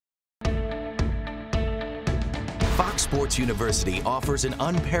Fox Sports University offers an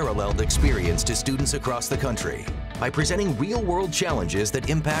unparalleled experience to students across the country by presenting real-world challenges that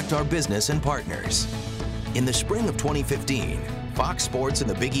impact our business and partners. In the spring of 2015, Fox Sports and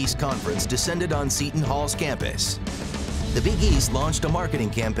the Big East Conference descended on Seton Hall's campus. The Big East launched a marketing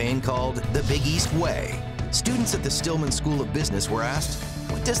campaign called The Big East Way. Students at the Stillman School of Business were asked,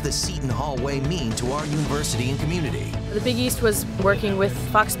 what does the Seton Hall Way mean to our university and community? The Big East was working with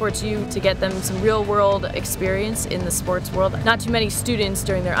Fox Sports U to get them some real-world experience in the sports world. Not too many students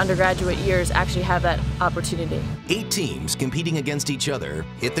during their undergraduate years actually have that opportunity. 8 teams competing against each other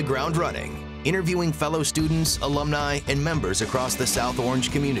hit the ground running, interviewing fellow students, alumni, and members across the South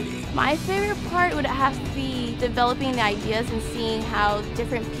Orange community. My favorite part would have to be developing the ideas and seeing how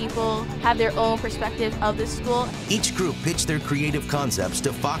different people have their own perspective of the school. Each group pitched their creative concepts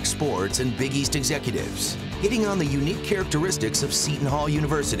to Fox Sports and Big East executives, hitting on the unique characteristics of Seton Hall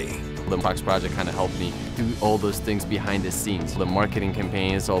University. The Fox project kind of helped me do all those things behind the scenes. The marketing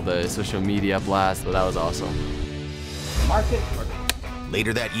campaigns, all the social media blasts, so that was awesome.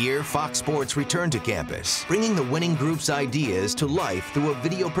 Later that year, Fox Sports returned to campus, bringing the winning group's ideas to life through a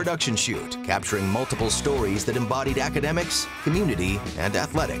video production shoot, capturing multiple stories that embodied academics, community, and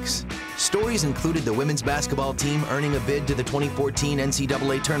athletics. Stories included the women's basketball team earning a bid to the 2014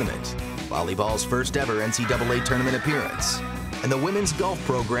 NCAA tournament, volleyball's first ever NCAA tournament appearance, and the women's golf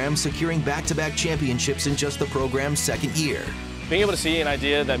program securing back-to-back championships in just the program's second year. Being able to see an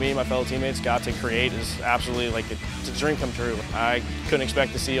idea that me and my fellow teammates got to create is absolutely like it's a dream come true. I couldn't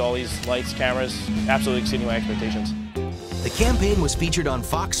expect to see all these lights, cameras, absolutely exceeding my expectations. The campaign was featured on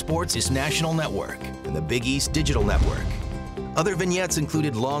Fox Sports' national network and the Big East Digital Network. Other vignettes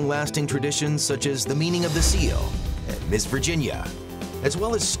included long-lasting traditions such as the meaning of the seal and Miss Virginia, as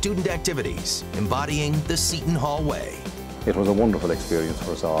well as student activities embodying the Seton Hall Way. It was a wonderful experience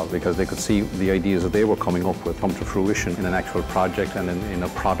for us all because they could see the ideas that they were coming up with come to fruition in an actual project and in a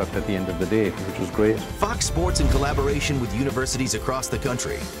product at the end of the day, which was great. Fox Sports, in collaboration with universities across the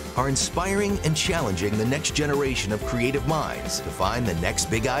country, are inspiring and challenging the next generation of creative minds to find the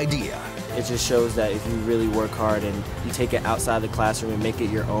next big idea. It just shows that if you really work hard and you take it outside the classroom and make it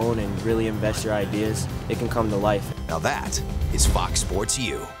your own and really invest your ideas, it can come to life. Now that is Fox Sports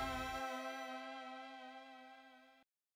U.